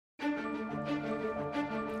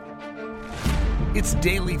It's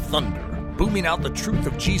Daily Thunder, booming out the truth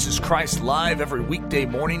of Jesus Christ live every weekday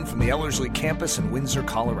morning from the Ellerslie campus in Windsor,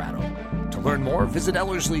 Colorado. To learn more, visit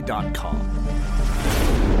Ellerslie.com.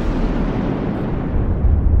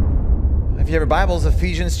 If you have your Bibles,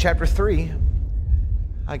 Ephesians chapter 3.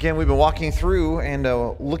 Again, we've been walking through and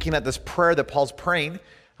looking at this prayer that Paul's praying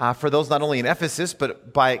for those not only in Ephesus,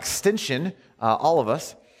 but by extension, all of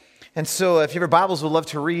us. And so if you have your Bibles, we'd love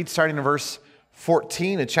to read starting in verse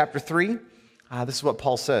 14 of chapter 3. This is what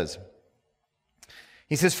Paul says.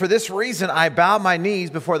 He says, "For this reason I bow my knees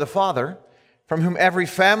before the Father, from whom every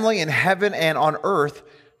family in heaven and on earth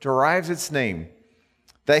derives its name,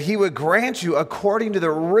 that he would grant you, according to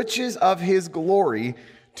the riches of his glory,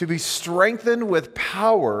 to be strengthened with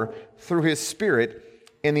power through his Spirit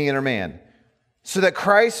in the inner man, so that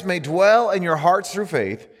Christ may dwell in your hearts through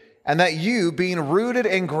faith, and that you, being rooted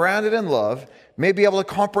and grounded in love, may be able to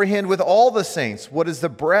comprehend with all the saints what is the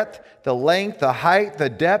breadth, the length, the height, the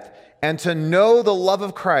depth, and to know the love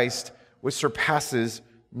of Christ, which surpasses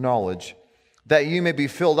knowledge, that you may be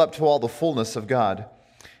filled up to all the fullness of God.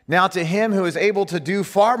 Now to him who is able to do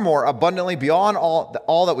far more abundantly beyond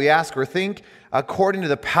all that we ask or think, according to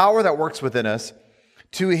the power that works within us,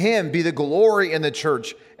 to him be the glory in the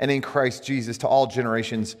church and in Christ Jesus to all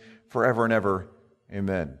generations forever and ever.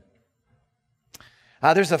 Amen."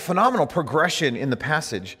 There's a phenomenal progression in the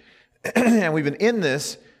passage, and we've been in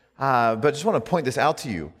this, but I just want to point this out to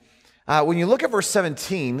you. When you look at verse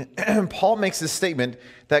 17, Paul makes this statement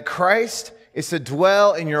that Christ is to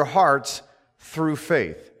dwell in your hearts through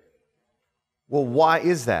faith. Well, why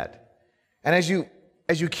is that? And as you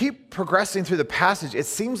keep progressing through the passage, it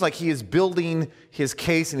seems like he is building his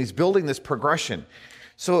case and he's building this progression.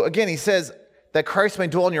 So again, he says that Christ may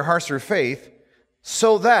dwell in your hearts through faith,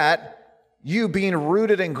 so that you being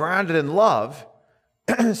rooted and grounded in love,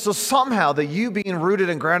 so somehow the you being rooted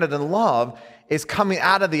and grounded in love is coming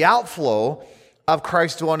out of the outflow of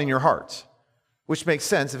Christ dwelling in your hearts, which makes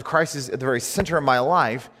sense. If Christ is at the very center of my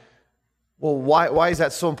life, well, why is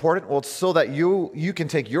that so important? Well, it's so that you can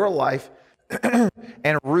take your life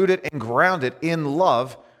and root it and ground it in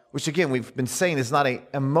love, which again, we've been saying is not an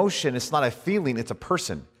emotion, it's not a feeling, it's a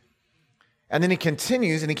person. And then he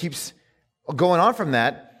continues and he keeps going on from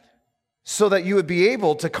that, so that you would be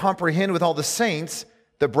able to comprehend with all the saints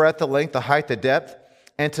the breadth, the length, the height, the depth,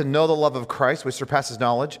 and to know the love of Christ, which surpasses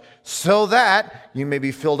knowledge, so that you may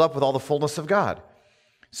be filled up with all the fullness of God.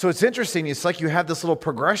 So it's interesting. It's like you have this little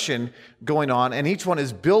progression going on, and each one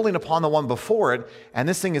is building upon the one before it, and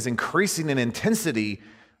this thing is increasing in intensity,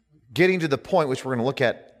 getting to the point, which we're going to look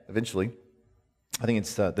at eventually. I think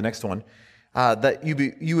it's the next one, that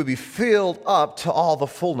you would be filled up to all the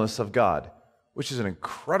fullness of God, which is an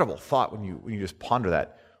incredible thought when you just ponder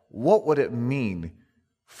that. What would it mean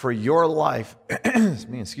for your life,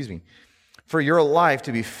 for your life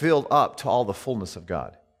to be filled up to all the fullness of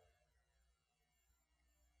God?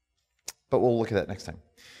 But we'll look at that next time.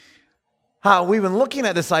 We've been looking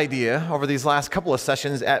at this idea over these last couple of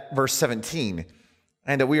sessions at verse 17,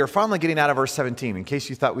 and we are finally getting out of verse 17. In case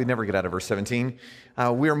you thought we'd never get out of verse 17,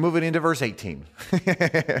 we are moving into verse 18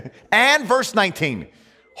 and verse 19.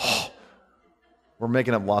 We're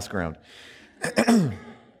making up lost ground.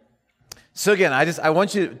 So again, I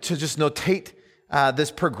want you to just notate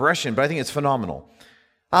this progression, but I think it's phenomenal.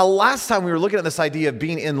 Last time we were looking at this idea of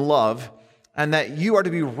being in love, and that you are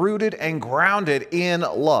to be rooted and grounded in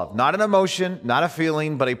love. Not an emotion, not a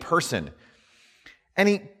feeling, but a person.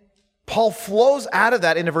 And Paul flows out of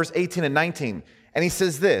that into verse 18 and 19, and he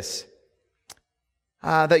says this,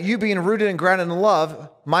 that you being rooted and grounded in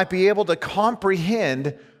love might be able to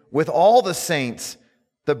comprehend with all the saints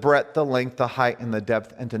the breadth, the length, the height, and the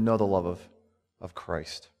depth, and to know the love of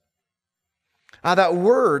Christ. That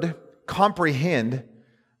word, comprehend,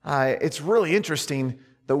 it's really interesting.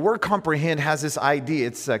 The word comprehend has this idea.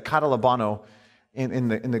 It's katalabano in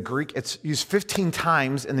the Greek. It's used 15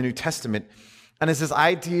 times in the New Testament, and it's this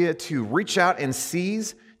idea to reach out and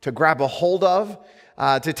seize, to grab a hold of,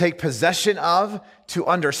 to take possession of, to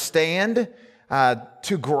understand,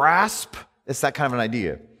 to grasp. It's that kind of an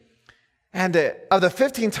idea. And of the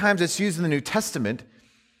 15 times it's used in the New Testament,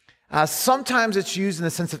 sometimes it's used in the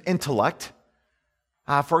sense of intellect.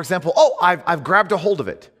 For example, I've grabbed a hold of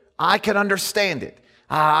it. I can understand it.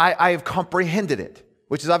 I have comprehended it,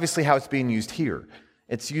 which is obviously how it's being used here.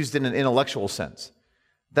 It's used in an intellectual sense.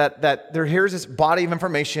 That here's this body of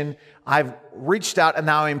information. I've reached out and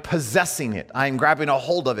now I'm possessing it. I am grabbing a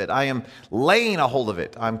hold of it. I am laying a hold of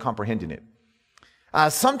it. I'm comprehending it.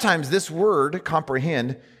 Sometimes this word,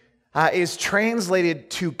 comprehend, is translated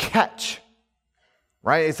to catch,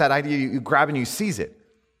 right? It's that idea you grab and you seize it.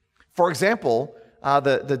 For example,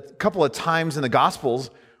 the couple of times in the Gospels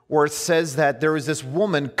where it says that there was this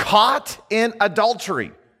woman caught in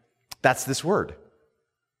adultery. That's this word,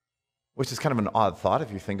 which is kind of an odd thought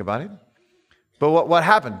if you think about it. But what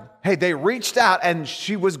happened? Hey, they reached out and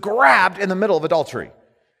she was grabbed in the middle of adultery.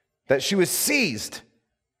 That she was seized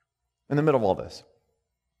in the middle of all this.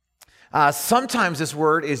 Sometimes this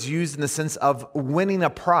word is used in the sense of winning a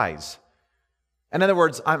prize. In other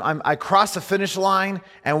words, I crossed the finish line,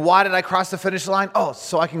 and why did I cross the finish line? Oh,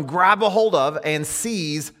 so I can grab a hold of and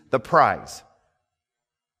seize the prize.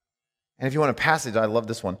 And if you want a passage, I love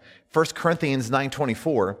this one. 1 Corinthians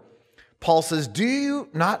 9:24. Paul says, "Do you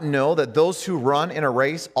not know that those who run in a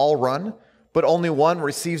race all run, but only one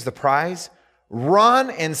receives the prize? Run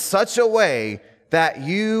in such a way that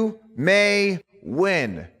you may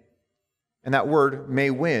win." And that word, may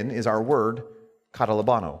win, is our word,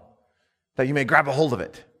 katalabano, that you may grab a hold of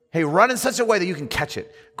it. Hey, run in such a way that you can catch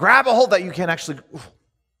it. Grab a hold that you can actually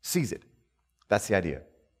seize it. That's the idea.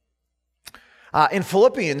 In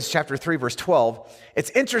Philippians chapter 3, verse 12, it's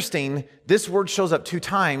interesting, this word shows up 2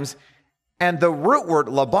 times, and the root word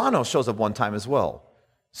labano shows up 1 time as well.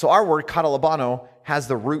 So our word katalabano has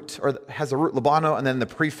the root labano and then the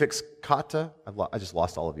prefix kata. I just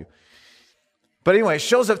lost all of you. But anyway, it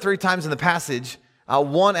shows up 3 times in the passage,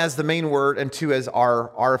 1 as the main word and 2 as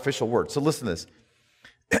our official word. So listen to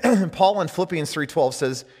this. Paul in Philippians 3:12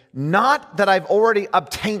 says, "Not that I've already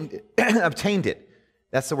obtained it."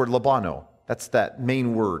 That's the word labano. That's that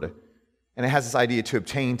main word. And it has this idea to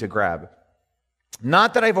obtain, to grab.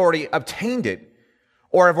 "Not that I've already obtained it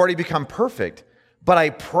or I've already become perfect, but I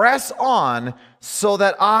press on so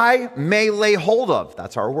that I may lay hold of,"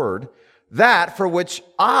 that's our word, "that for which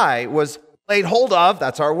I was laid hold of,"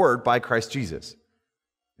 that's our word, "by Christ Jesus."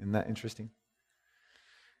 Isn't that interesting?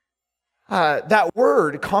 That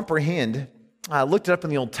word, comprehend, I looked it up in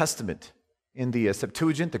the Old Testament, in the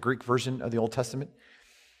Septuagint, the Greek version of the Old Testament.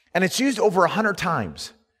 And it's used over 100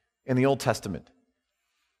 times in the Old Testament.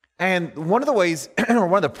 And one of the ways, or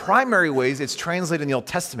one of the primary ways it's translated in the Old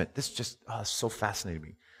Testament, this just so fascinated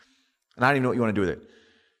me. And I don't even know what you want to do with it.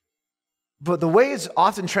 But the way it's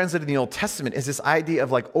often translated in the Old Testament is this idea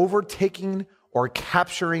of like overtaking or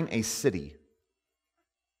capturing a city.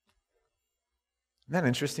 Isn't that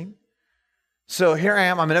interesting? So here I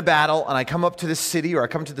am, I'm in a battle, and I come up to this city, or I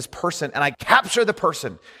come to this person, and I capture the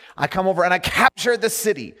person. I come over and I capture the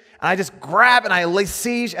city, and I just grab and I lay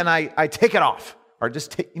siege and I take it off. Or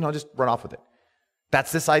just run off with it.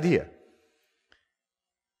 That's this idea.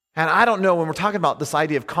 And I don't know, when we're talking about this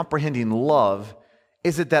idea of comprehending love,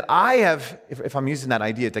 is it that I have, if I'm using that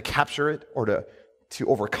idea to capture it or to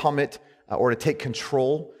overcome it or to take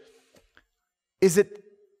control, is it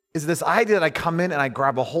this idea that I come in and I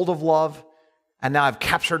grab a hold of love and now I've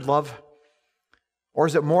captured love? Or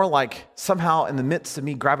is it more like somehow in the midst of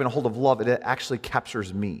me grabbing a hold of love, it actually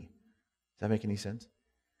captures me? Does that make any sense?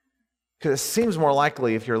 Because it seems more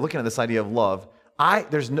likely, if you're looking at this idea of love, how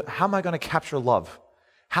am I going to capture love?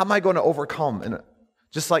 How am I going to overcome? And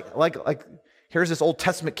just like here's this Old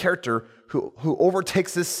Testament character who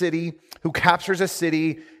overtakes this city, who captures a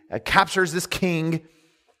city, captures this king.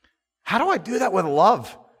 How do I do that with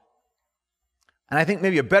love? And I think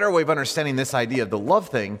maybe a better way of understanding this idea of the love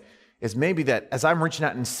thing is maybe that as I'm reaching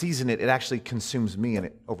out and seizing it, it actually consumes me and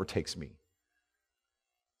it overtakes me.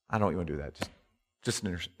 I don't know what you want to do with that. Just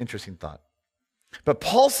an interesting thought. But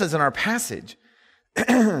Paul says in our passage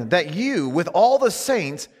that you, with all the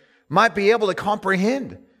saints, might be able to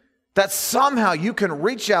comprehend that somehow you can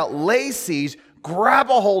reach out, lay siege,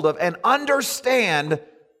 grab a hold of, and understand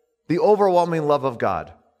the overwhelming love of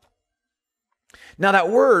God. Now that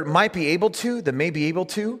word might be able to, the may be able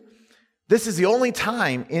to, this is the only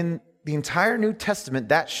time in the entire New Testament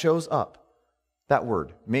that shows up. That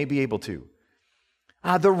word, may be able to.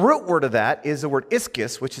 The root word of that is the word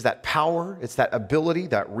ischus, which is that power, it's that ability,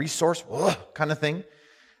 that resource kind of thing.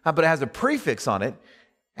 But it has a prefix on it.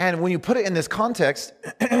 And when you put it in this context,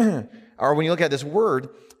 or when you look at this word,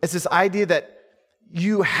 it's this idea that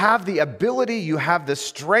you have the ability, you have the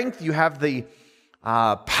strength, you have the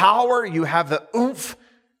power, you have the oomph,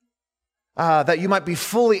 that you might be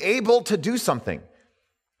fully able to do something.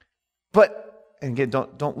 But, and again,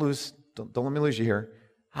 don't let me lose you here.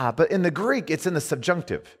 But in the Greek, it's in the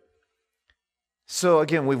subjunctive. So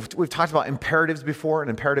again, we've talked about imperatives before. An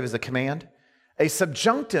imperative is a command. A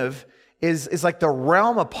subjunctive is like the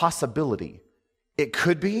realm of possibility. It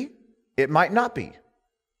could be, it might not be.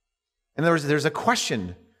 And there's a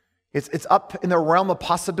question. It's up in the realm of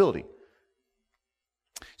possibility.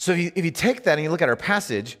 So if you take that and you look at our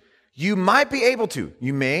passage, you might be able to,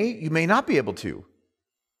 you may not be able to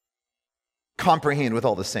comprehend with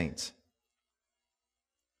all the saints.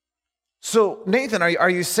 So, Nathan, are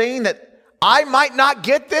you saying that I might not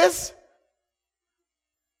get this?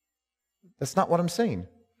 That's not what I'm saying.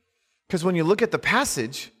 Because when you look at the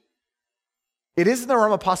passage, it is in the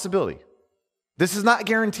realm of possibility. This is not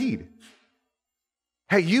guaranteed.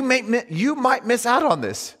 Hey, you might miss out on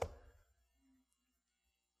this.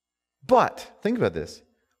 But think about this.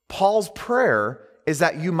 Paul's prayer is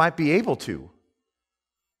that you might be able to.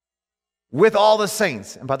 With all the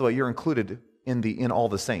saints. And by the way, you're included in all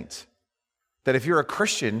the saints. That if you're a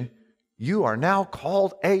Christian, you are now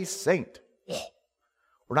called a saint.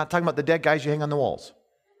 We're not talking about the dead guys you hang on the walls.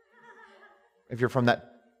 If you're from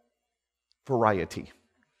that variety.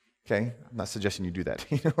 Okay? I'm not suggesting you do that,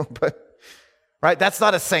 but right, that's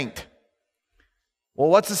not a saint. Well,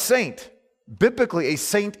 what's a saint? Biblically, a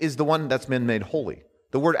saint is the one that's been made holy.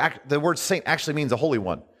 The word saint actually means a holy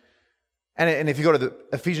one. And if you go to the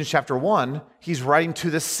Ephesians chapter 1, he's writing to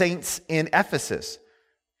the saints in Ephesus.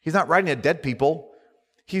 He's not writing to dead people.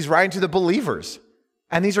 He's writing to the believers.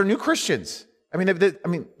 And these are new Christians. They've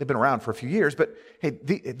been around for a few years, but hey,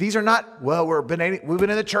 these are not, well, we've been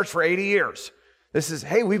in the church for 80 years. This is,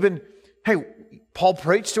 Paul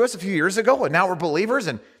preached to us a few years ago, and now we're believers,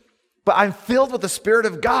 but I'm filled with the Spirit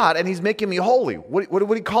of God, and he's making me holy. What do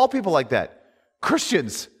we call people like that?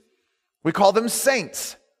 Christians. We call them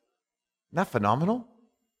saints. Isn't that phenomenal?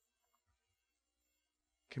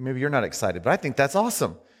 Okay, maybe you're not excited, but I think that's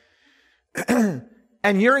awesome.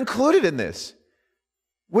 And you're included in this.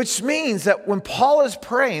 Which means that when Paul is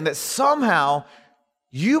praying that somehow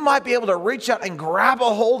you might be able to reach out and grab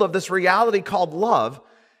a hold of this reality called love,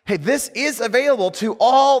 hey, this is available to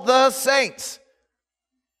all the saints.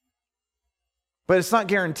 But it's not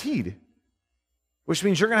guaranteed, which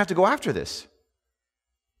means you're going to have to go after this.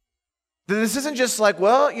 This isn't just like,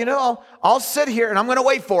 well, I'll sit here and I'm going to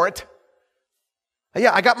wait for it.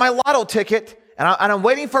 Yeah, I got my lotto ticket and I'm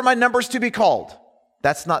waiting for my numbers to be called.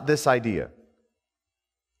 That's not this idea.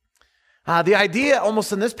 The idea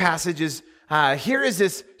almost in this passage is, here is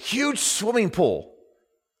this huge swimming pool,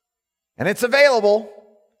 and it's available. Do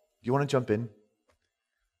you want to jump in?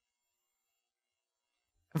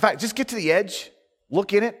 In fact, just get to the edge,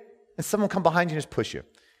 look in it, and someone come behind you and just push you.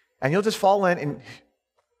 And you'll just fall in, and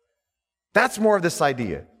that's more of this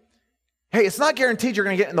idea. Hey, it's not guaranteed you're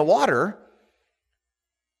going to get in the water,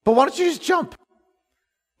 but why don't you just jump?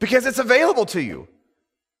 Because it's available to you.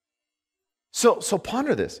 So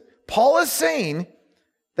ponder this. Paul is saying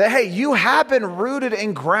that, hey, you have been rooted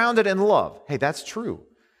and grounded in love. Hey, that's true.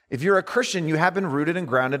 If you're a Christian, you have been rooted and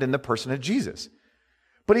grounded in the person of Jesus.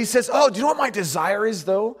 But he says, do you know what my desire is,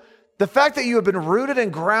 though? The fact that you have been rooted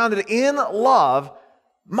and grounded in love,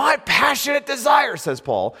 my passionate desire, says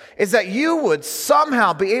Paul, is that you would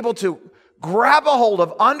somehow be able to grab a hold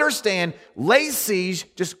of, understand, lay siege,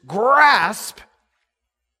 just grasp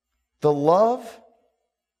the love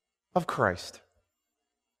of Christ.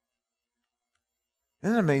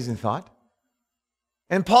 Isn't that an amazing thought?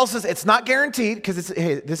 And Paul says it's not guaranteed because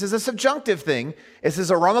this is a subjunctive thing. This is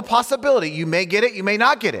a realm of possibility. You may get it, you may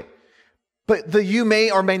not get it. But the you may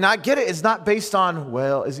or may not get it is not based on,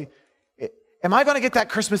 am I going to get that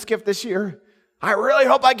Christmas gift this year? I really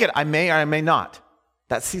hope I get it. I may or I may not.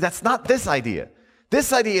 That's not this idea.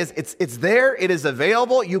 This idea is it's there, it is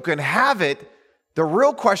available, you can have it. The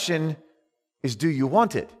real question is, do you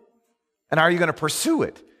want it? And are you going to pursue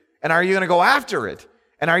it? And are you going to go after it?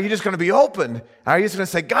 And are you just going to be open? And are you just going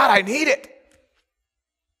to say, God, I need it?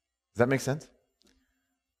 Does that make sense?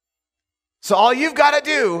 So all you've got to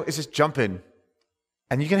do is just jump in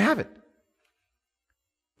and you can have it.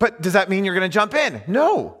 But does that mean you're going to jump in?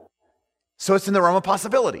 No. So it's in the realm of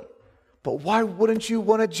possibility. But why wouldn't you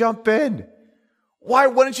want to jump in? Why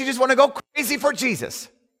wouldn't you just want to go crazy for Jesus?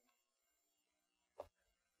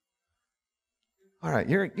 All right,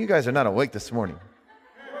 you guys are not awake this morning.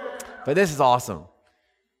 But this is awesome.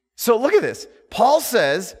 So look at this. Paul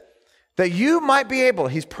says that you might be able,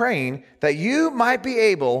 he's praying, that you might be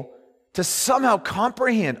able to somehow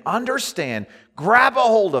comprehend, understand, grab a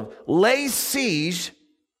hold of, lay siege,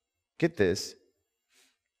 get this,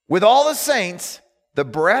 with all the saints, the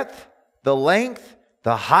breadth, the length,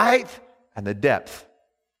 the height, and the depth.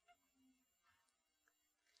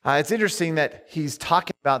 It's interesting that he's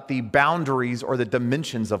talking about the boundaries or the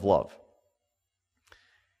dimensions of love.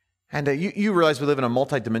 And you realize we live in a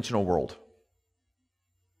multi-dimensional world.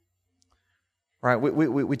 Right?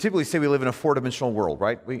 We typically say we live in a four-dimensional world,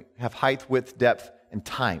 right? We have height, width, depth, and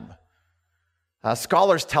time.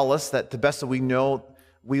 Scholars tell us that, the best that we know,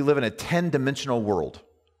 we live in a 10-dimensional world.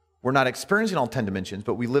 We're not experiencing all 10 dimensions,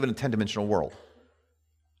 but we live in a 10-dimensional world.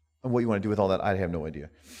 And what you want to do with all that, I have no idea.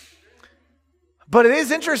 But it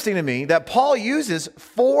is interesting to me that Paul uses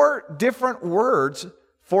 4 different words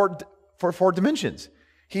for 4 dimensions.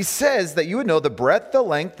 He says that you would know the breadth, the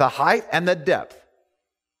length, the height, and the depth.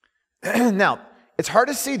 Now, it's hard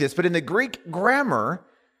to see this, but in the Greek grammar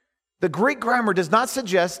does not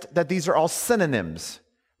suggest that these are all synonyms,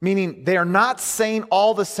 meaning they are not saying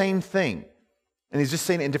all the same thing. And he's just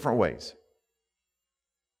saying it in different ways.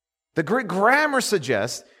 The Greek grammar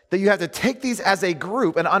suggests that you have to take these as a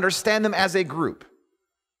group and understand them as a group.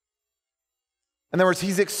 In other words,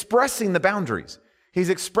 he's expressing the boundaries. He's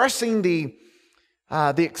expressing the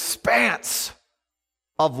expanse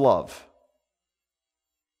of love.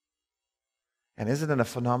 And isn't it a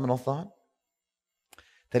phenomenal thought?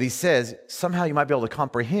 That he says, somehow you might be able to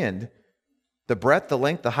comprehend the breadth, the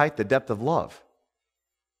length, the height, the depth of love.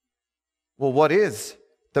 Well, what is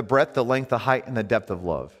the breadth, the length, the height, and the depth of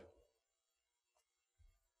love?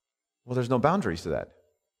 Well, there's no boundaries to that.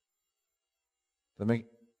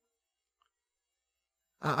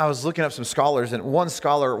 I was looking up some scholars, and one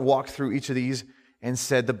scholar walked through each of these and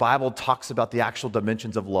said the Bible talks about the actual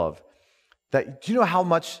dimensions of love. That, do you know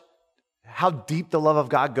how deep the love of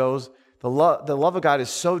God goes? The love of God is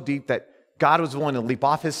so deep that God was willing to leap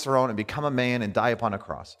off his throne and become a man and die upon a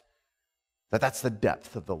cross. That's the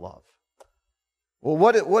depth of the love. Well,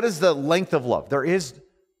 what is the length of love?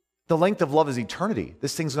 The length of love is eternity.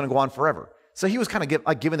 This thing's going to go on forever. So he was kind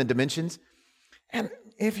of given the dimensions. And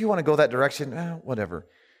if you want to go that direction, whatever.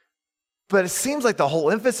 But it seems like the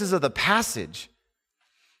whole emphasis of the passage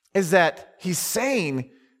is that he's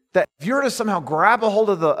saying that if you're to somehow grab a hold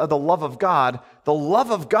of the love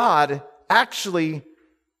of God actually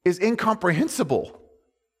is incomprehensible.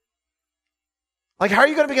 Like, how are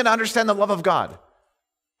you going to begin to understand the love of God?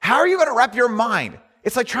 How are you going to wrap your mind?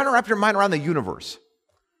 It's like trying to wrap your mind around the universe.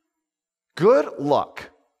 Good luck.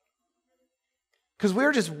 Because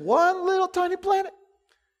we're just one little tiny planet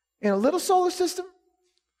in a little solar system,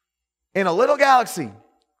 in a little galaxy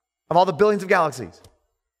of all the billions of galaxies.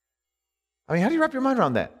 I mean, how do you wrap your mind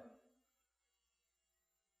around that?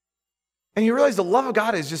 And you realize the love of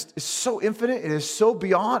God is so infinite, it is so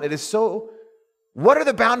beyond, what are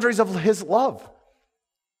the boundaries of his love?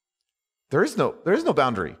 There is no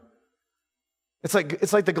boundary. It's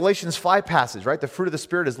like the Galatians 5 passage, right? The fruit of the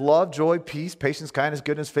Spirit is love, joy, peace, patience, kindness,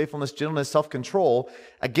 goodness, faithfulness, gentleness, self-control.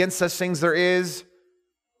 Against such things there is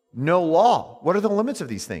no law. What are the limits of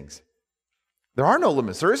these things? There are no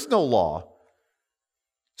limits. There is no law.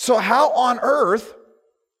 So how on earth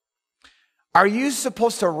are you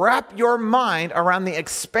supposed to wrap your mind around the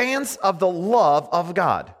expanse of the love of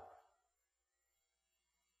God?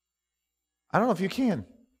 I don't know if you can.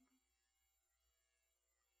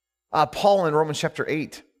 Paul in Romans chapter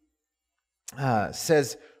 8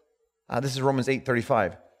 says, this is Romans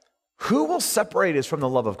 8:35, who will separate us from the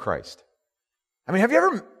love of Christ? I mean, have you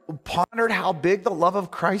ever pondered how big the love of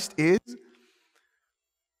Christ is?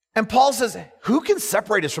 And Paul says, who can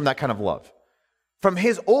separate us from that kind of love? From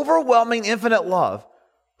his overwhelming infinite love,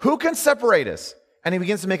 who can separate us? And he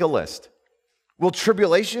begins to make a list. Will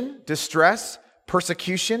tribulation, distress,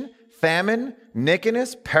 persecution, famine,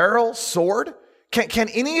 nakedness, peril, sword? Can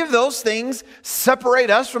any of those things separate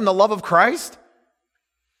us from the love of Christ?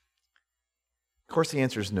 Of course, the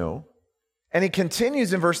answer is no. And he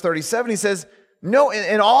continues in verse 37. He says, no,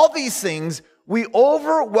 in all these things, we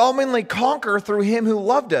overwhelmingly conquer through him who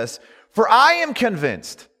loved us. For I am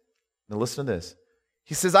convinced. Now listen to this.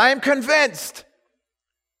 He says, I am convinced.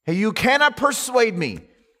 Hey, you cannot persuade me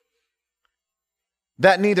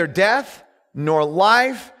that neither death, nor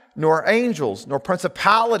life, nor angels, nor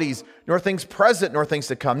principalities, nor things present, nor things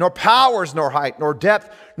to come, nor powers, nor height, nor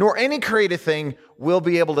depth, nor any created thing will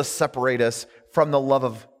be able to separate us from the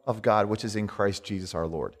love of God, which is in Christ Jesus our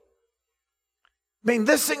Lord. I mean,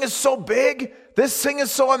 this thing is so big. This thing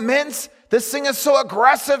is so immense. This thing is so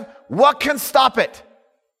aggressive. What can stop it?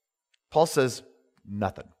 Paul says,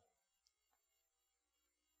 nothing.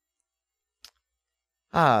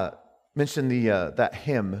 Mentioned that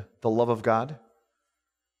hymn, The Love of God.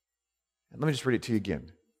 And let me just read it to you again,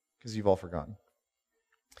 because you've all forgotten.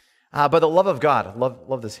 But the love of God,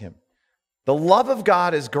 love this hymn. The love of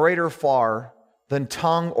God is greater far than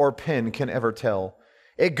tongue or pen can ever tell.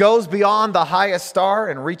 It goes beyond the highest star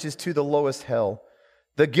and reaches to the lowest hell.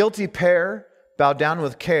 The guilty pair, bowed down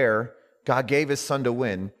with care, God gave his son to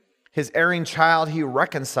win. His erring child he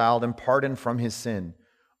reconciled and pardoned from his sin.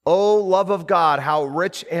 O love of God, how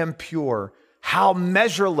rich and pure, how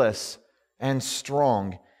measureless and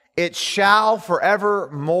strong. It shall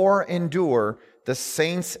forevermore endure, the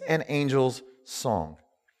saints and angels' song.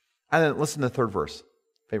 And then listen to the third verse,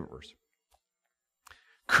 favorite verse.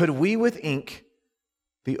 Could we with ink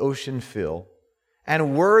the ocean fill,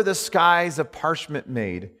 and were the skies of parchment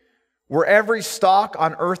made, were every stalk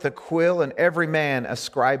on earth a quill, and every man a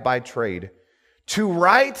scribe by trade, to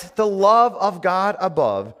write the love of God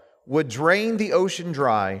above would drain the ocean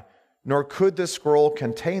dry, nor could the scroll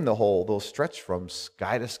contain the whole, though stretched from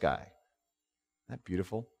sky to sky. Isn't that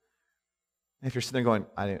beautiful? And if you're sitting there going,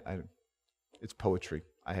 it's poetry.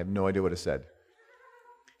 I have no idea what it said.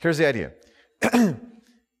 Here's the idea.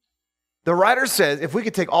 The writer says, if we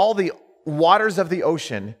could take all the waters of the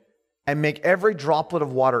ocean and make every droplet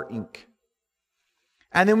of water ink,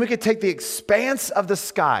 and then we could take the expanse of the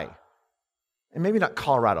sky, and maybe not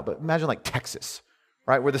Colorado, but imagine like Texas,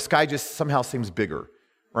 right, where the sky just somehow seems bigger,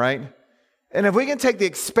 right? And if we can take the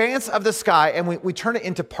expanse of the sky and we turn it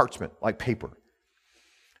into parchment, like paper,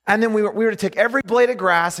 and then we were to take every blade of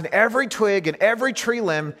grass and every twig and every tree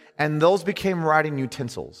limb, and those became writing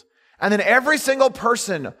utensils. And then every single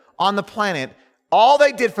person on the planet, all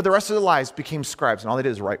they did for the rest of their lives became scribes, and all they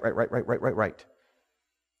did is write.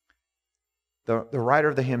 The writer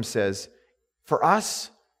of the hymn says, for us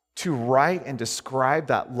to write and describe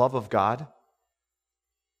that love of God,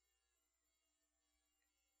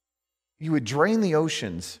 you would drain the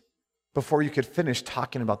oceans before you could finish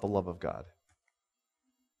talking about the love of God.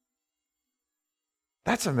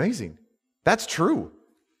 That's amazing. That's true.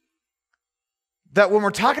 That when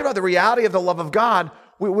we're talking about the reality of the love of God,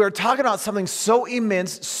 we're talking about something so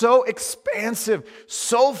immense, so expansive,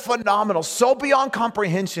 so phenomenal, so beyond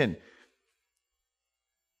comprehension.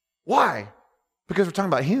 Why? Because we're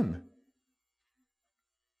talking about Him.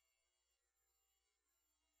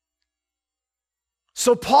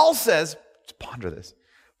 So Paul says, let's ponder this.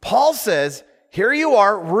 Paul says, here you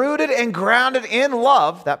are, rooted and grounded in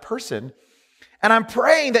love, that person, and I'm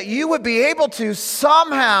praying that you would be able to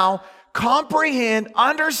somehow comprehend,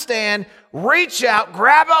 understand, reach out,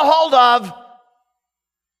 grab a hold of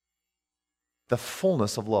the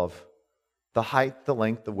fullness of love, the height, the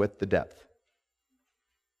length, the width, the depth.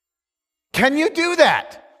 Can you do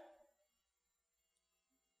that?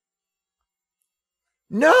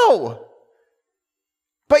 No.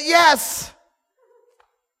 But yes.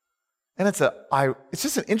 And it's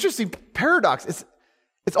just an interesting paradox.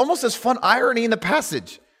 It's almost this fun irony in the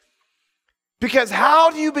passage. Because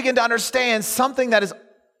how do you begin to understand something that is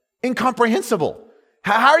incomprehensible?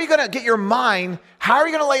 How are you going to get your mind, how are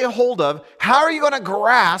you going to lay a hold of, how are you going to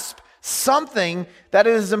grasp something that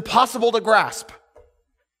is impossible to grasp?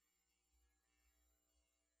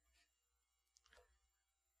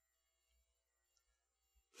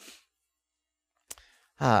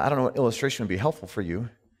 I don't know what illustration would be helpful for you,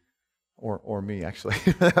 or me actually,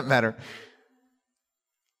 for that matter.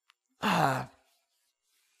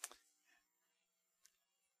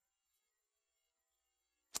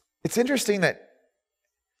 It's interesting that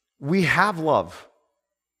we have love.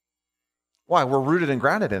 Why? We're rooted and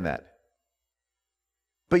grounded in that.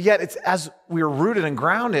 But yet, it's as we're rooted and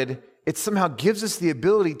grounded, it somehow gives us the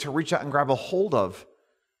ability to reach out and grab a hold of.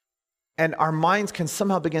 And our minds can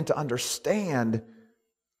somehow begin to understand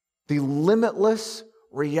the limitless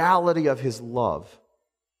reality of His love.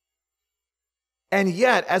 And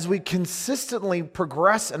yet, as we consistently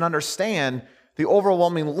progress and understand the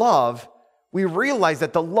overwhelming love, we realize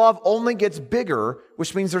that the love only gets bigger,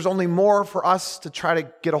 which means there's only more for us to try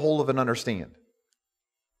to get a hold of and understand.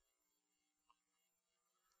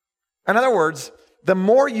 In other words, the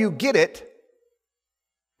more you get it,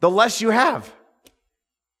 the less you have.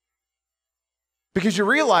 Because you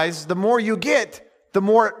realize the more you get, the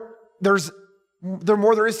more there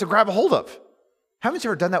is to grab a hold of. Haven't you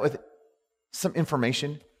ever done that with some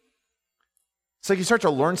information? It's like you start to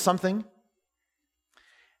learn something,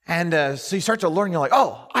 and so you start to learn, you're like,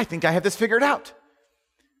 oh, I think I have this figured out.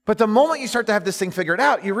 But the moment you start to have this thing figured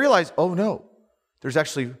out, you realize, oh no, this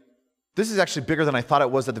is actually bigger than I thought it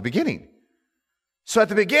was at the beginning. So at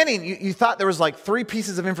the beginning, you thought there was like 3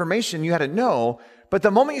 pieces of information you had to know, but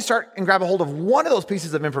the moment you start and grab a hold of one of those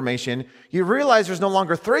pieces of information, you realize there's no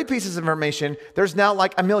longer 3 pieces of information, there's now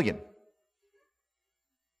like 1,000,000.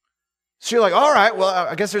 So you're like, all right, well,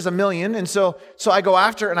 I guess there's 1,000,000. And so I go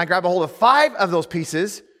after and I grab a hold of 5 of those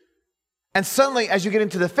pieces. And suddenly, as you get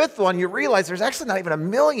into the 5th one, you realize there's actually not even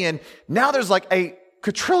 1,000,000. Now there's like a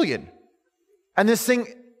quadrillion. And this thing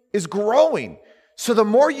is growing. So the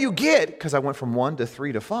more you get, because I went from 1 to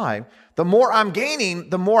 3 to 5, the more I'm gaining,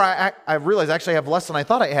 the more I realize I actually have less than I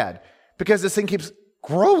thought I had. Because this thing keeps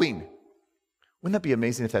growing. Wouldn't that be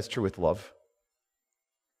amazing if that's true with love?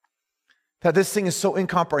 That this thing is so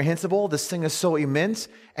incomprehensible, this thing is so immense,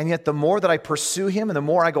 and yet the more that I pursue Him, and the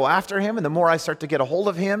more I go after Him, and the more I start to get a hold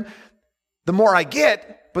of Him, the more I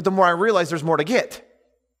get, but the more I realize there's more to get.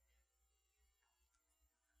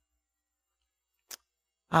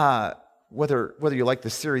 Whether you like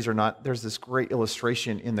this series or not, there's this great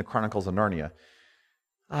illustration in the Chronicles of Narnia.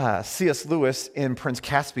 C.S. Lewis in Prince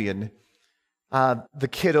Caspian, the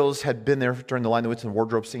kiddos had been there during the Lion, the Witch, and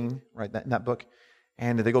Wardrobe scene, right, in that book.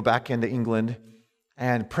 And they go back into England,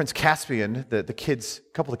 and Prince Caspian, a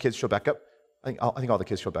couple of the kids show back up. I think all the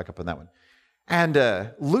kids show back up on that one. And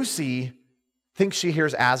Lucy thinks she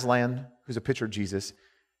hears Aslan, who's a picture of Jesus.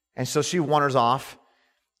 And so she wanders off,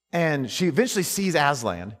 and she eventually sees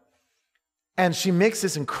Aslan. And she makes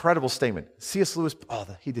this incredible statement. C.S. Lewis,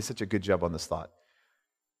 he did such a good job on this thought.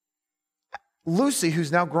 Lucy,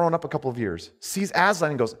 who's now grown up a couple of years, sees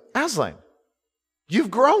Aslan and goes, Aslan,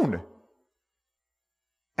 you've grown.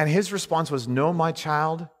 And his response was, no, my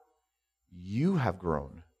child, you have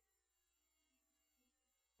grown.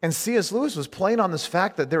 And C.S. Lewis was playing on this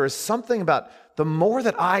fact that there is something about the more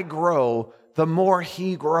that I grow, the more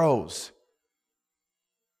he grows.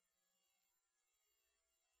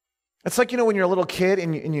 It's like, when you're a little kid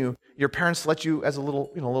and your parents let you, as a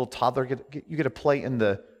little toddler, you get to play in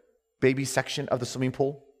the baby section of the swimming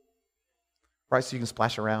pool, right? So you can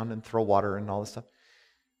splash around and throw water and all this stuff.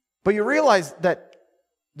 But you realize that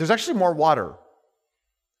there's actually more water.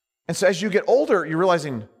 And so as you get older, you're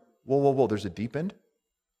realizing, whoa, there's a deep end?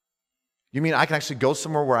 You mean I can actually go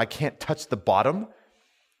somewhere where I can't touch the bottom?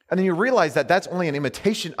 And then you realize that that's only an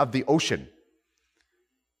imitation of the ocean.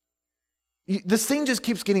 This thing just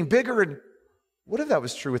keeps getting bigger. And what if that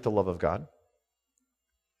was true with the love of God?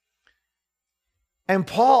 And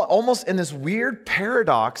Paul, almost in this weird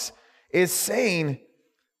paradox, is saying,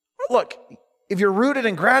 look, if you're rooted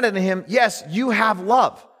and grounded in him, yes, you have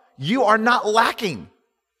love. You are not lacking.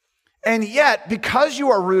 And yet, because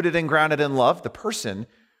you are rooted and grounded in love, the person,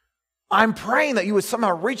 I'm praying that you would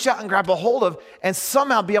somehow reach out and grab a hold of and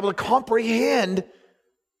somehow be able to comprehend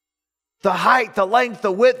the height, the length,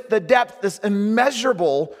 the width, the depth, this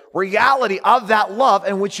immeasurable reality of that love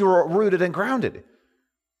in which you are rooted and grounded.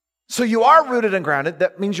 So you are rooted and grounded.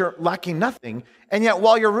 That means you're lacking nothing. And yet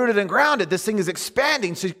while you're rooted and grounded, this thing is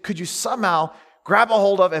expanding. So could you somehow grab a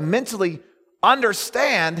hold of and mentally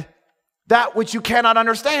understand that which you cannot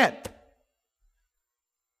understand?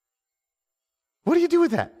 What do you do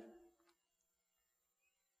with that?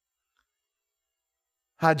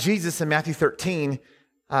 Jesus in Matthew 13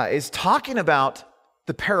 is talking about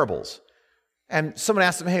the parables. And someone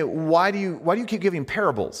asked him, hey, why do you keep giving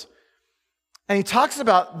parables? And he talks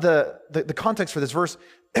about the context for this verse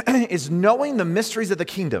is knowing the mysteries of the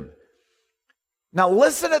kingdom. Now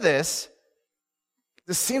listen to this.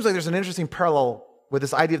 This seems like there's an interesting parallel with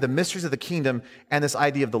this idea of the mysteries of the kingdom and this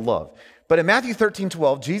idea of the love. But in Matthew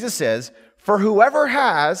 13:12, Jesus says, for whoever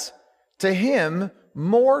has, to him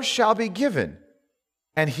more shall be given,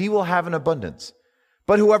 and he will have an abundance.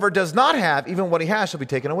 But whoever does not have, even what he has shall be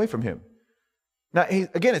taken away from him. Now,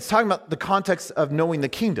 again, it's talking about the context of knowing the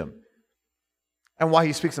kingdom and why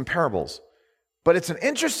he speaks in parables. But it's an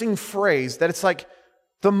interesting phrase that it's like,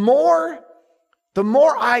 the more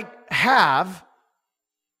I have,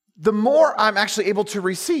 the more I'm actually able to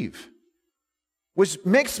receive, which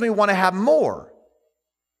makes me want to have more.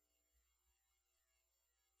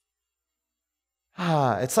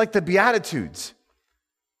 It's like the Beatitudes,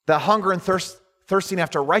 the hunger and thirsting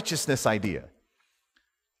after righteousness idea.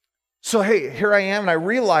 So, hey, here I am, and I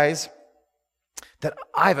realize that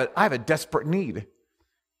I have a desperate need.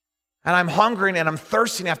 And I'm hungering and I'm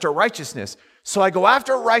thirsting after righteousness. So I go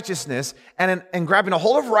after righteousness, and grabbing a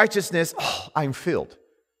hold of righteousness, I'm filled.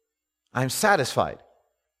 I'm satisfied.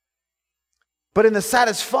 But in the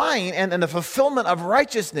satisfying and the fulfillment of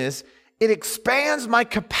righteousness, it expands my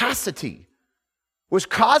capacity, which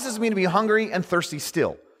causes me to be hungry and thirsty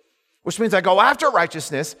still. Which means I go after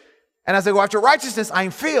righteousness, and as I go after righteousness, I'm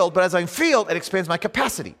filled, but as I'm filled, it expands my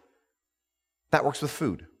capacity. That works with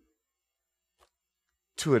food.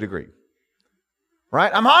 To a degree.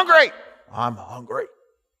 Right? I'm hungry.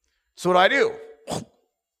 So what do?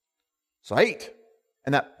 So I eat.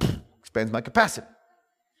 And that expands my capacity.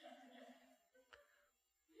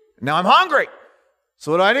 Now I'm hungry.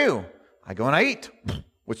 So what do? I go and I eat,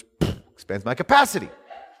 which expands my capacity.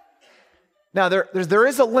 Now there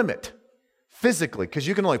is a limit physically, because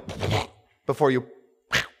you can only before you,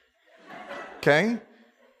 okay?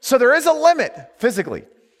 So there is a limit physically,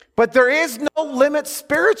 but there is no limit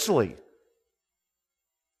spiritually.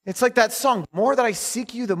 It's like that song, the more that I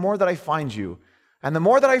seek you, the more that I find you. And the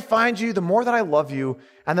more that I find you, the more that I love you.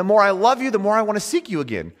 And the more I love you, the more I want to seek you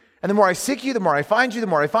again. And the more I seek you, the more I find you, the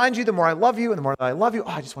more I find you, the more I love you. And the more that I love you,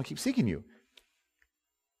 I just want to keep seeking you.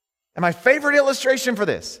 And my favorite illustration for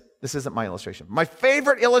this isn't my illustration. My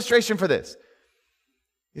favorite illustration for this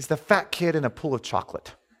is the fat kid in a pool of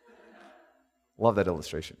chocolate. Love that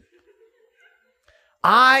illustration.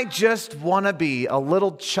 I just want to be a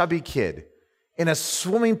little chubby kid in a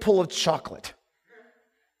swimming pool of chocolate.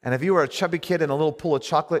 And if you were a chubby kid in a little pool of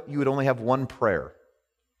chocolate, you would only have one prayer.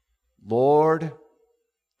 Lord,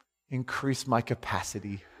 increase my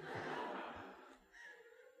capacity.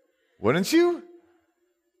 Wouldn't you?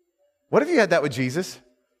 What if you had that with Jesus?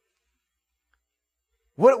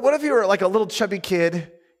 What if you were like a little chubby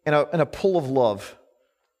kid in a pool of love,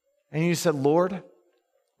 and you said, Lord,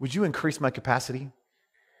 would you increase my capacity?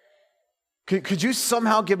 Could you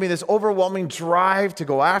somehow give me this overwhelming drive to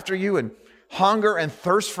go after you and hunger and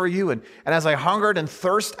thirst for you? And as I hungered and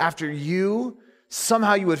thirst after you,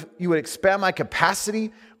 somehow you would expand my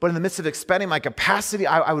capacity, but in the midst of expanding my capacity,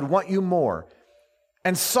 I would want you more.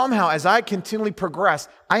 And somehow, as I continually progress,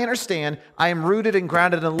 I understand I am rooted and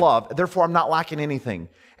grounded in love. Therefore, I'm not lacking anything.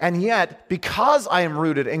 And yet, because I am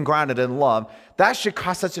rooted and grounded in love, that should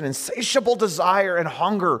cause such an insatiable desire and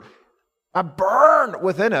hunger, a burn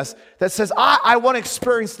within us that says, I want to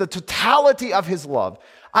experience the totality of his love.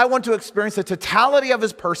 I want to experience the totality of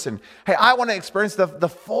his person. Hey, I want to experience the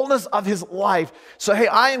fullness of his life. So, hey,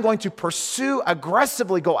 I am going to pursue,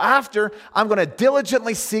 aggressively go after. I'm going to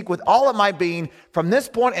diligently seek with all of my being from this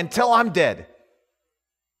point until I'm dead.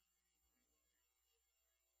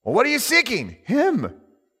 Well, what are you seeking? Him.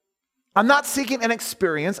 I'm not seeking an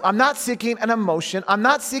experience. I'm not seeking an emotion. I'm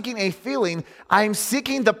not seeking a feeling. I am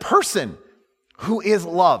seeking the person who is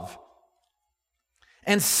love.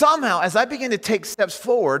 And somehow, as I begin to take steps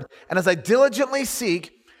forward, and as I diligently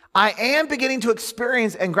seek, I am beginning to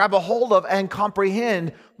experience and grab a hold of and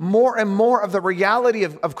comprehend more and more of the reality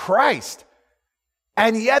of Christ.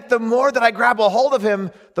 And yet, the more that I grab a hold of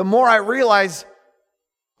him, the more I realize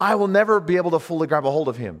I will never be able to fully grab a hold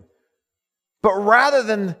of him. But rather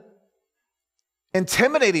than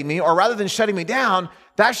intimidating me, or rather than shutting me down,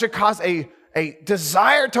 that should cause a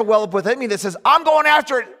desire to well up within me that says, I'm going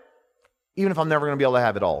after it, even if I'm never going to be able to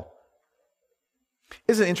have it all.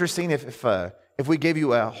 Isn't it interesting if we gave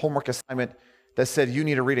you a homework assignment that said you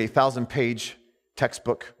need to read a 1,000-page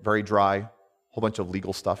textbook, very dry, whole bunch of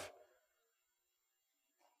legal stuff?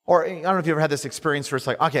 Or I don't know if you ever had this experience where it's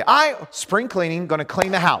like, okay, spring cleaning, going to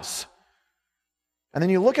clean the house. And then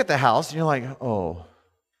you look at the house and you're like, oh,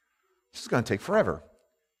 this is going to take forever.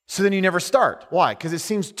 So then you never start. Why? Because it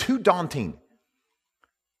seems too daunting.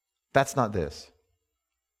 That's not this.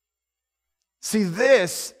 See,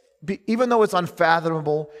 this, even though it's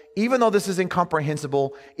unfathomable, even though this is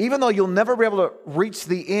incomprehensible, even though you'll never be able to reach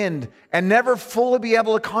the end and never fully be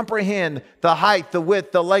able to comprehend the height, the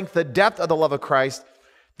width, the length, the depth of the love of Christ,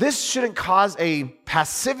 this shouldn't cause a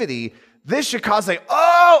passivity. This should cause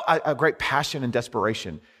a great passion and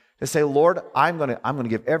desperation to say, Lord, I'm going to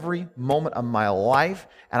give every moment of my life,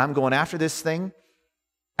 and I'm going after this thing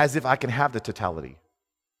as if I can have the totality.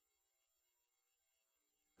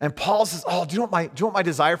 And Paul says, do you know what my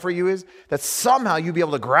desire for you is? That somehow you'll be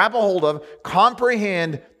able to grab a hold of,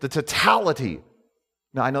 comprehend the totality.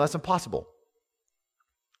 Now, I know that's impossible.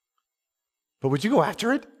 But would you go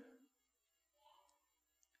after it?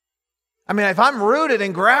 I mean, if I'm rooted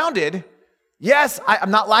and grounded, yes,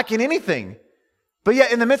 I'm not lacking anything. But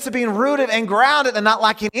yet, in the midst of being rooted and grounded and not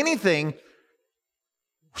lacking anything,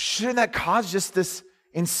 shouldn't that cause just this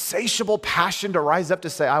insatiable passion to rise up to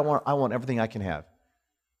say, I want everything I can have?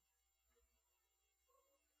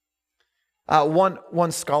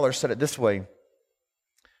 One scholar said it this way: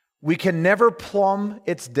 we can never plumb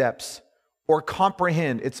its depths or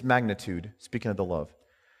comprehend its magnitude, speaking of the love.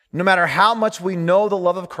 No matter how much we know the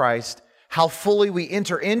love of Christ, how fully we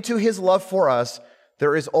enter into his love for us,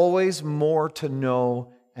 there is always more to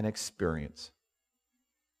know and experience.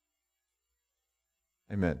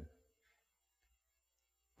 Amen.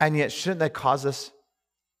 And yet, shouldn't that cause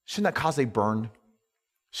a burn?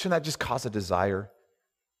 Shouldn't that just cause a desire?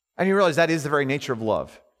 And you realize that is the very nature of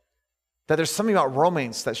love. That there's something about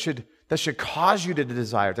romance that should cause you to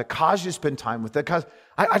desire, that cause you to spend time with, that cause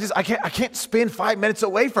I can't spend 5 minutes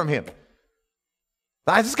away from him.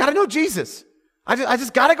 I just got to know Jesus. I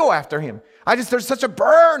just got to go after him. There's such a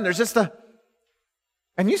burn. There's just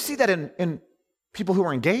and you see that in people who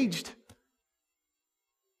are engaged.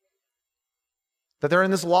 That they're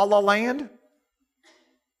in this la la land,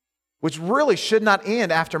 which really should not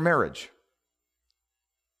end after marriage.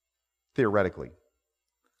 Theoretically.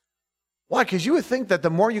 Why? Because you would think that the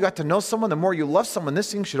more you got to know someone, the more you love someone,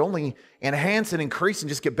 this thing should only enhance and increase and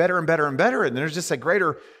just get better and better and better. And there's just a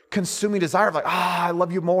greater consuming desire of like, I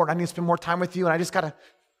love you more and I need to spend more time with you and I just got to.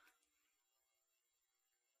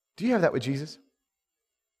 Do you have that with Jesus?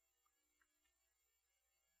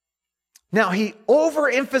 Now, he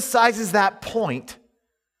overemphasizes that point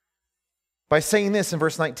by saying this in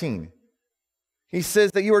verse 19. He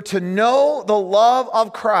says that you are to know the love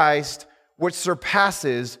of Christ, which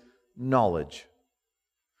surpasses knowledge.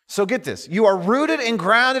 So get this. You are rooted and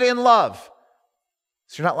grounded in love.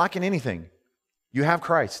 So you're not lacking anything. You have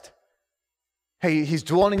Christ. Hey, he's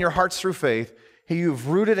dwelling in your hearts through faith. Hey, you've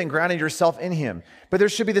rooted and grounded yourself in him. But there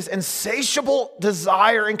should be this insatiable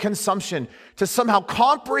desire and consumption to somehow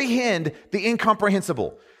comprehend the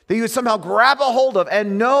incomprehensible. That you would somehow grab a hold of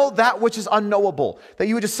and know that which is unknowable. That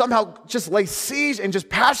you would just somehow just lay siege and just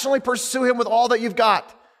passionately pursue him with all that you've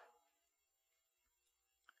got.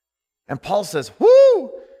 And Paul says,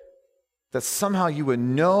 whoo, that somehow you would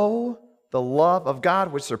know the love of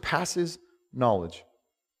God which surpasses knowledge.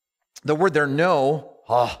 The word there, know,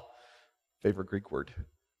 favorite Greek word.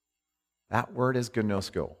 That word is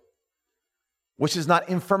gnosko, which is not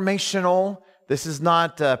informational. This is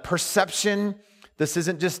not perception. This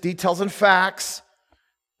isn't just details and facts.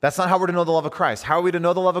 That's not how we're to know the love of Christ. How are we to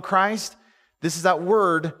know the love of Christ? This is that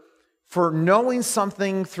word for knowing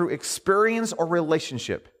something through experience or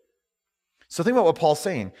relationship. So think about what Paul's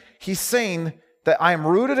saying. He's saying that I am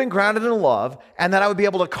rooted and grounded in love, and that I would be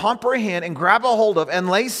able to comprehend and grab a hold of and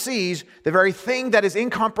lay siege the very thing that is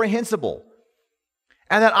incomprehensible.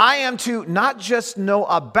 And that I am to not just know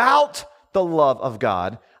about the love of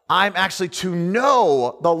God, I'm actually to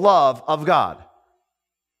know the love of God.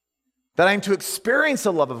 That I am to experience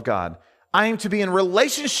the love of God. I am to be in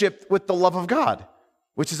relationship with the love of God,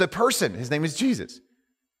 which is a person. His name is Jesus.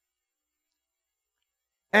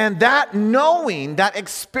 And that knowing, that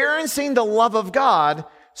experiencing the love of God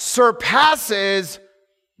surpasses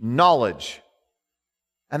knowledge.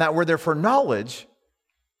 And that word there for knowledge,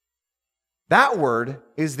 that word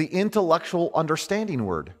is the intellectual understanding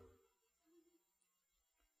word.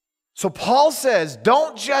 So Paul says,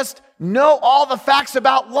 don't just know all the facts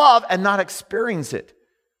about love and not experience it.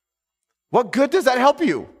 What good does that help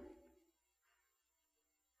you?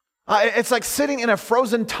 It's like sitting in a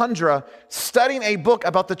frozen tundra studying a book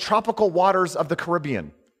about the tropical waters of the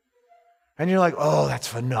Caribbean. And you're like, oh, that's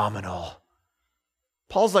phenomenal.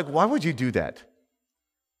 Paul's like, why would you do that?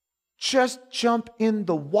 Just jump in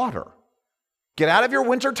the water. Get out of your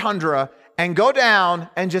winter tundra and go down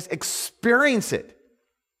and just experience it.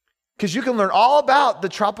 Because you can learn all about the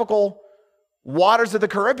tropical waters of the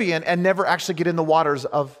Caribbean and never actually get in the waters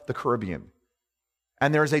of the Caribbean.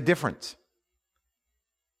 And there's a difference.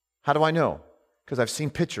 How do I know? Because I've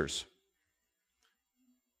seen pictures.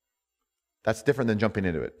 That's different than jumping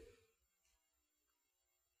into it.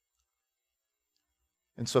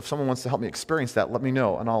 And so if someone wants to help me experience that, let me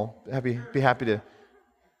know, and I'll be happy to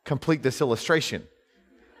complete this illustration.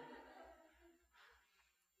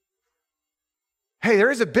 Hey,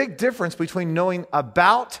 there is a big difference between knowing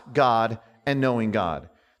about God and knowing God.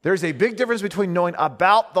 There's a big difference between knowing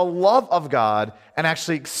about the love of God and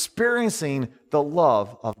actually experiencing the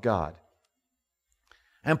love of God.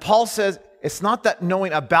 And Paul says it's not that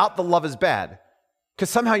knowing about the love is bad, because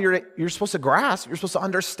somehow you're supposed to grasp, you're supposed to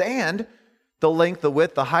understand the length, the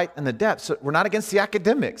width, the height, and the depth. So we're not against the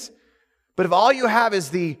academics. But if all you have is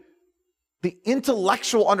the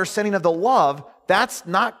intellectual understanding of the love, that's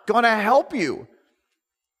not going to help you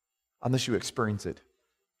unless you experience it.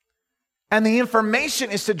 And the information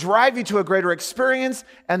is to drive you to a greater experience,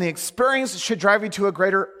 and the experience should drive you to a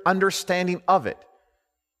greater understanding of it.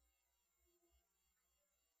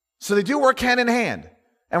 So they do work hand in hand,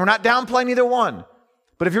 and we're not downplaying either one.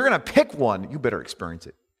 But if you're going to pick one, you better experience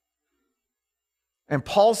it. And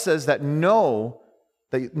Paul says that knowing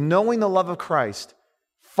the love of Christ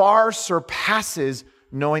far surpasses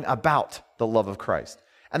knowing about the love of Christ.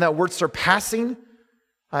 And that word surpassing,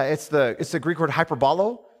 it's the Greek word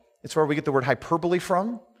hyperbolo. It's where we get the word hyperbole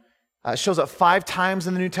from. It shows up 5 times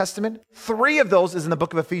in the New Testament. 3 of those is in the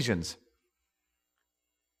book of Ephesians.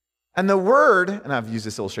 And the word, and I've used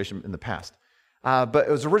this illustration in the past, but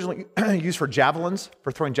it was originally used for javelins,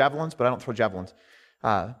 for throwing javelins, but I don't throw javelins.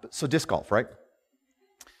 So disc golf, right?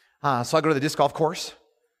 So I go to the disc golf course,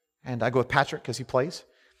 and I go with Patrick because he plays.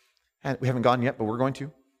 And we haven't gone yet, but we're going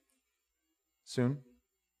to soon.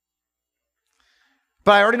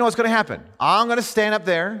 But I already know what's going to happen. I'm going to stand up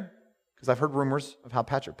there, because I've heard rumors of how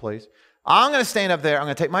Patrick plays. I'm going to stand up there, I'm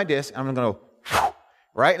going to take my disc, and I'm going to go,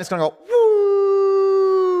 right? And it's going to go,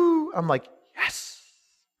 woo! I'm like, yes.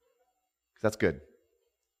 Because that's good.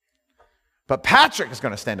 But Patrick is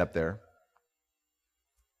going to stand up there,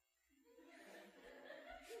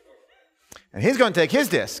 and he's going to take his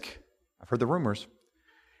disc. I've heard the rumors.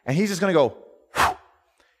 And he's just going to go,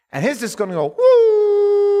 and his disc is going to go, woo!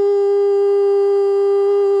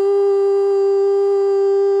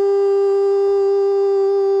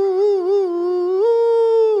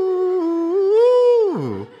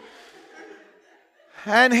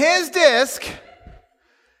 And his disc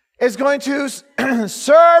is going to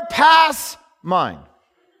surpass mine.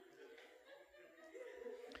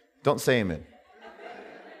 Don't say amen.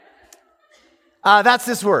 That's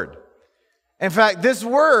this word. In fact, this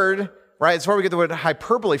word, right, it's where we get the word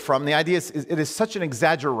hyperbole from. The idea is it is such an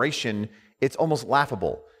exaggeration, it's almost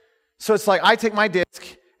laughable. So it's like I take my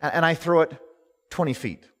disc and I throw it 20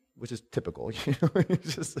 feet, which is typical.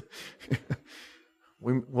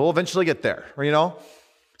 We'll eventually get there, you know?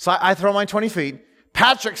 So I throw mine 20 feet.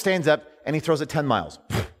 Patrick stands up and he throws it 10 miles.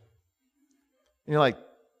 And you're like,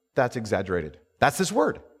 that's exaggerated. That's this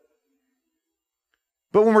word.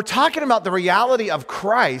 But when we're talking about the reality of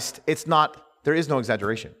Christ, there is no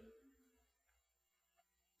exaggeration.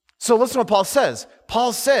 So listen to what Paul says.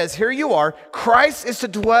 Paul says, here you are, Christ is to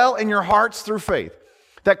dwell in your hearts through faith.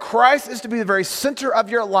 That Christ is to be the very center of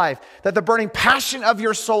your life. That the burning passion of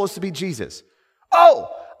your soul is to be Jesus.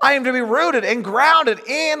 Oh, I am to be rooted and grounded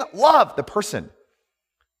in love, the person.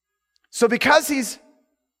 So because he's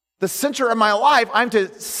the center of my life, I'm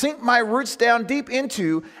to sink my roots down deep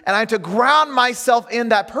into, and I'm to ground myself in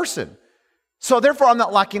that person. So therefore, I'm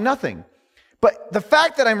not lacking nothing. But the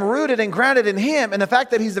fact that I'm rooted and grounded in him, and the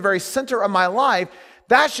fact that he's the very center of my life,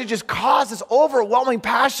 that should just cause this overwhelming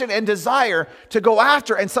passion and desire to go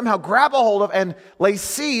after and somehow grab a hold of and lay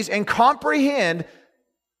siege and comprehend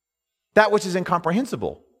that which is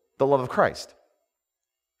incomprehensible, the love of Christ.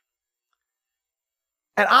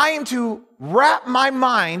 And I am to wrap my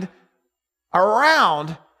mind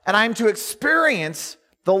around, and I am to experience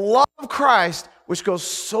the love of Christ, which goes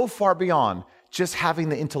so far beyond just having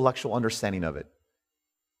the intellectual understanding of it.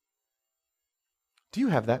 Do you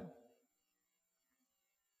have that?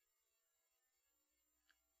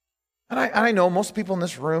 And I know most people in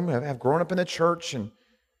this room have grown up in the church, and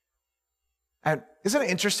isn't it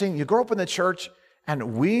interesting? You grow up in the church,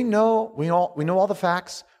 and we know all the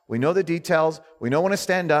facts. We know the details. We know when to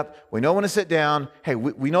stand up. We know when to sit down. Hey,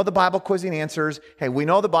 we know the Bible quizzing answers. Hey, we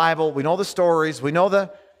know the Bible. We know the stories. But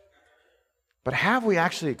have we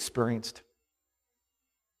actually experienced?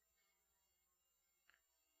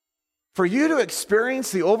 For you to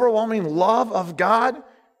experience the overwhelming love of God,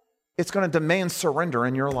 it's going to demand surrender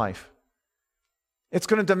in your life. It's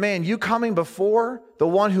going to demand you coming before the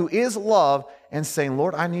one who is love and saying,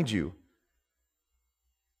 Lord, I need you.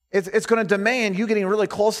 It's going to demand you getting really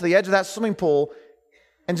close to the edge of that swimming pool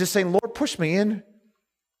and just saying, Lord, push me in.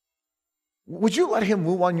 Would you let him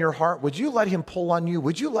woo on your heart? Would you let him pull on you?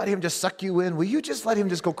 Would you let him just suck you in? Will you just let him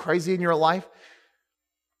just go crazy in your life?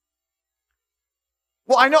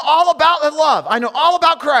 Well, I know all about that love. I know all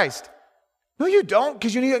about Christ. No, you don't,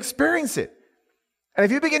 because you need to experience it. And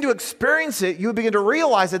if you begin to experience it, you begin to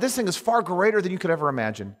realize that this thing is far greater than you could ever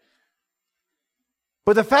imagine.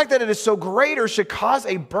 But the fact that it is so greater should cause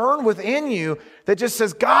a burn within you that just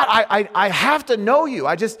says, God, I have to know you.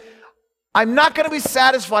 I'm not going to be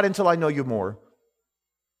satisfied until I know you more.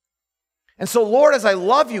 And so, Lord, as I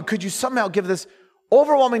love you, could you somehow give this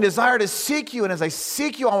overwhelming desire to seek you? And as I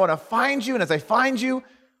seek you, I want to find you. And as I find you,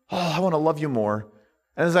 I want to love you more.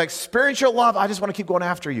 And as I experience your love, I just want to keep going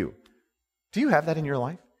after you. Do you have that in your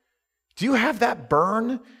life? Do you have that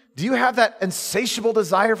burn? Do you have that insatiable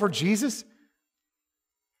desire for Jesus?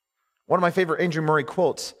 One of my favorite Andrew Murray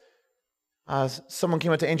quotes, someone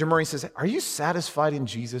came up to Andrew Murray and says, are you satisfied in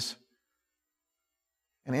Jesus?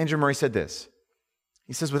 And Andrew Murray said this.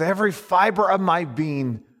 He says, with every fiber of my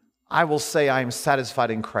being, I will say I am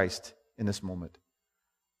satisfied in Christ in this moment.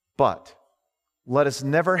 But let us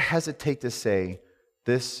never hesitate to say,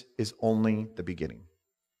 this is only the beginning.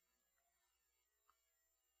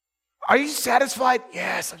 Are you satisfied?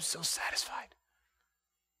 Yes, I'm so satisfied.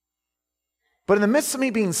 But in the midst of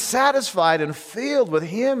me being satisfied and filled with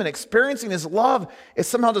him and experiencing his love, it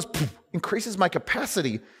somehow just increases my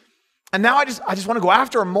capacity. And now I just want to go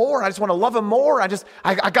after him more. I just want to love him more. I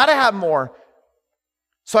got to have more.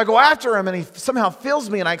 So I go after him and he somehow fills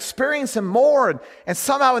me and I experience him more. And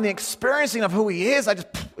somehow in the experiencing of who he is, it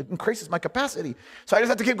increases my capacity. So I just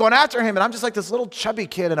have to keep going after him. And I'm just like this little chubby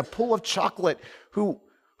kid in a pool of chocolate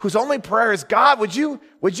whose only prayer is, God, would you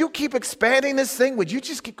keep expanding this thing? Would you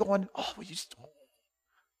just keep going?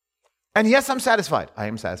 And yes, I'm satisfied. I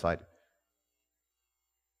am satisfied.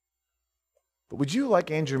 But would you,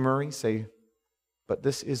 like Andrew Murray, say, but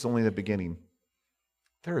this is only the beginning.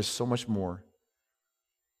 There is so much more.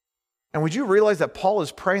 And would you realize that Paul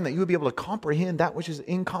is praying that you would be able to comprehend that which is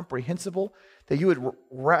incomprehensible, that you would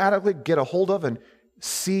radically get a hold of and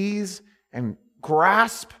seize and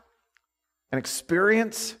grasp and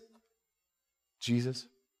experience Jesus?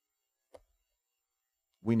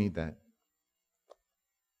 We need that.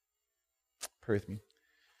 Pray with me.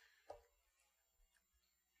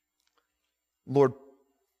 Lord,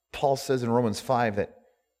 Paul says in Romans 5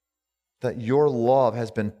 that your love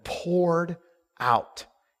has been poured out.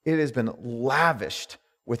 It has been lavished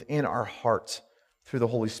within our hearts through the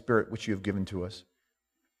Holy Spirit, which you have given to us.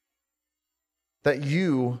 That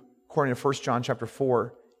you, according to 1 John chapter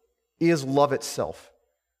 4, is love itself.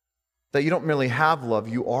 That you don't merely have love,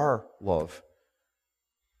 you are love.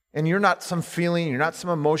 And you're not some feeling, you're not some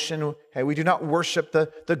emotion. Hey, we do not worship the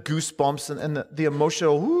goosebumps and the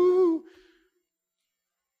emotional, whoo.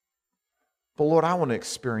 But Lord, I want to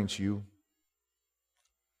experience you.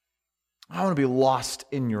 I want to be lost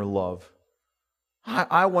in your love.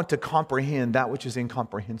 I want to comprehend that which is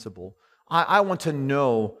incomprehensible. I want to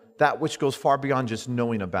know that which goes far beyond just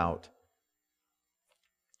knowing about.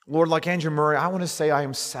 Lord, like Andrew Murray, I want to say I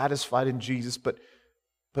am satisfied in Jesus, but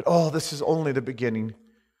oh, this is only the beginning.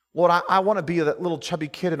 Lord, I want to be that little chubby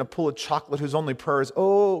kid in a pool of chocolate whose only prayer is,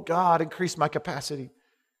 oh, God, increase my capacity.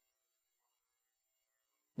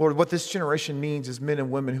 Lord, what this generation needs is men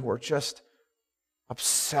and women who are just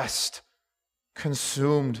obsessed,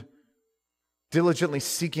 consumed, diligently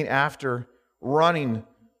seeking after, running,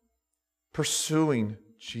 pursuing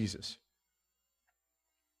Jesus.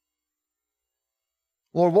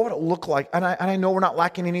 Lord, what would it look like? And I know we're not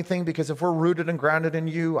lacking anything, because if we're rooted and grounded in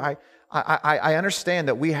you, I understand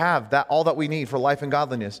that we have that all that we need for life and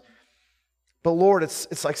godliness. But Lord,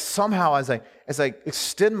 it's like somehow as I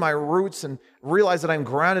extend my roots and realize that I'm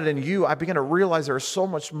grounded in you, I begin to realize there is so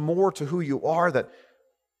much more to who you are that,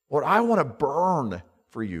 Lord, I want to burn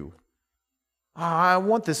for you. I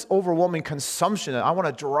want this overwhelming consumption. I want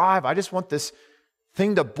to drive. I just want this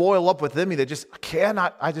thing to boil up within me that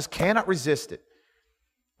I just cannot resist it.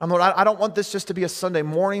 And Lord, I don't want this just to be a Sunday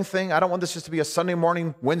morning thing. I don't want this just to be a Sunday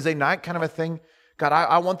morning, Wednesday night kind of a thing. God,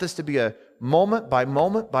 I want this to be a moment by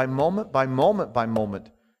moment by moment by moment by moment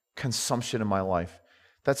consumption in my life.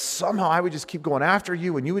 That somehow I would just keep going after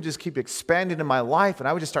you and you would just keep expanding in my life. And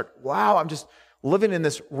I would just start, wow, I'm just living in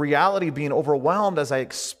this reality, being overwhelmed as I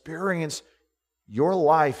experience your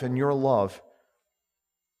life and your love.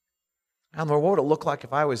 And Lord, what would it look like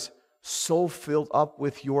if I was so filled up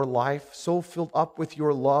with your life, so filled up with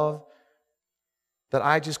your love, that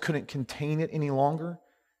I just couldn't contain it any longer,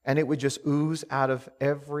 and it would just ooze out of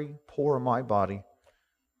every pore of my body,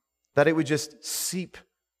 that it would just seep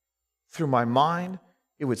through my mind,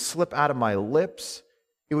 it would slip out of my lips,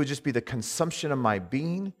 it would just be the consumption of my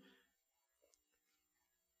being.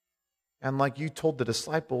 And like you told the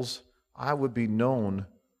disciples, I would be known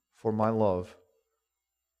for my love.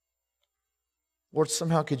 Lord,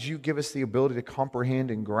 somehow could you give us the ability to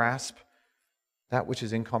comprehend and grasp that which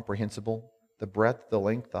is incomprehensible, the breadth, the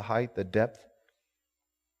length, the height, the depth,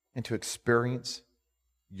 and to experience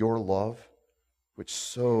your love, which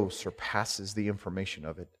so surpasses the information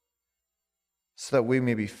of it, so that we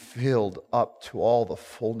may be filled up to all the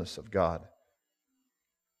fullness of God.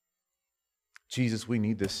 Jesus, we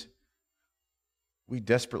need this. We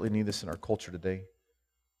desperately need this in our culture today.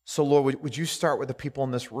 So, Lord, would you start with the people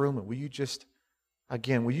in this room, and will you just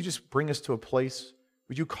bring us to a place,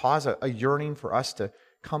 would you cause a yearning for us to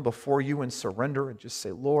come before you and surrender and just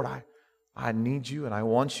say, Lord, I need you and I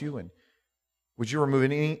want you, and would you remove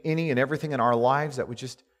any and everything in our lives that would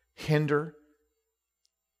just hinder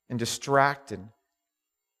and distract, and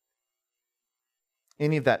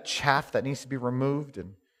any of that chaff that needs to be removed,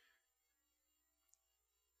 and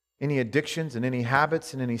any addictions and any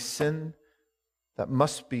habits and any sin that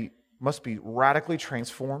must be radically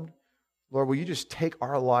transformed. Lord, will you just take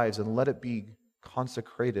our lives and let it be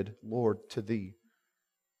consecrated, Lord, to Thee.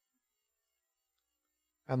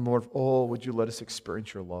 And Lord, would you let us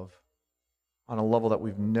experience your love on a level that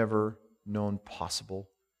we've never known possible.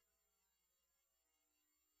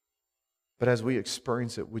 But as we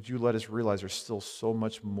experience it, would you let us realize there's still so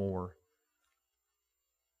much more.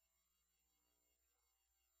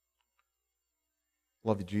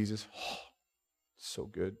 Love you, Jesus. Oh, so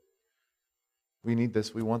good. We need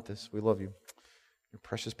this. We want this. We love you. In your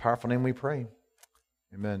precious, powerful name we pray.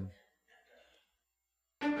 Amen.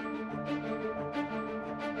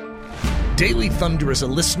 Daily Thunder is a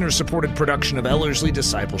listener-supported production of Ellerslie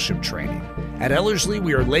Discipleship Training. At Ellerslie,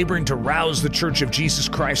 we are laboring to rouse the Church of Jesus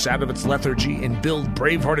Christ out of its lethargy and build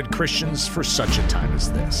brave-hearted Christians for such a time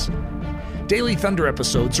as this. Daily Thunder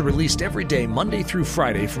episodes are released every day, Monday through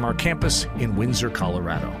Friday, from our campus in Windsor,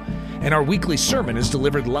 Colorado. And our weekly sermon is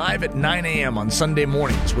delivered live at 9 a.m. on Sunday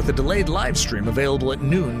mornings with a delayed live stream available at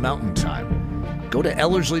noon Mountain Time. Go to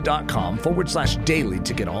ellerslie.com/daily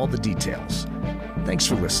to get all the details. Thanks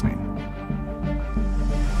for listening.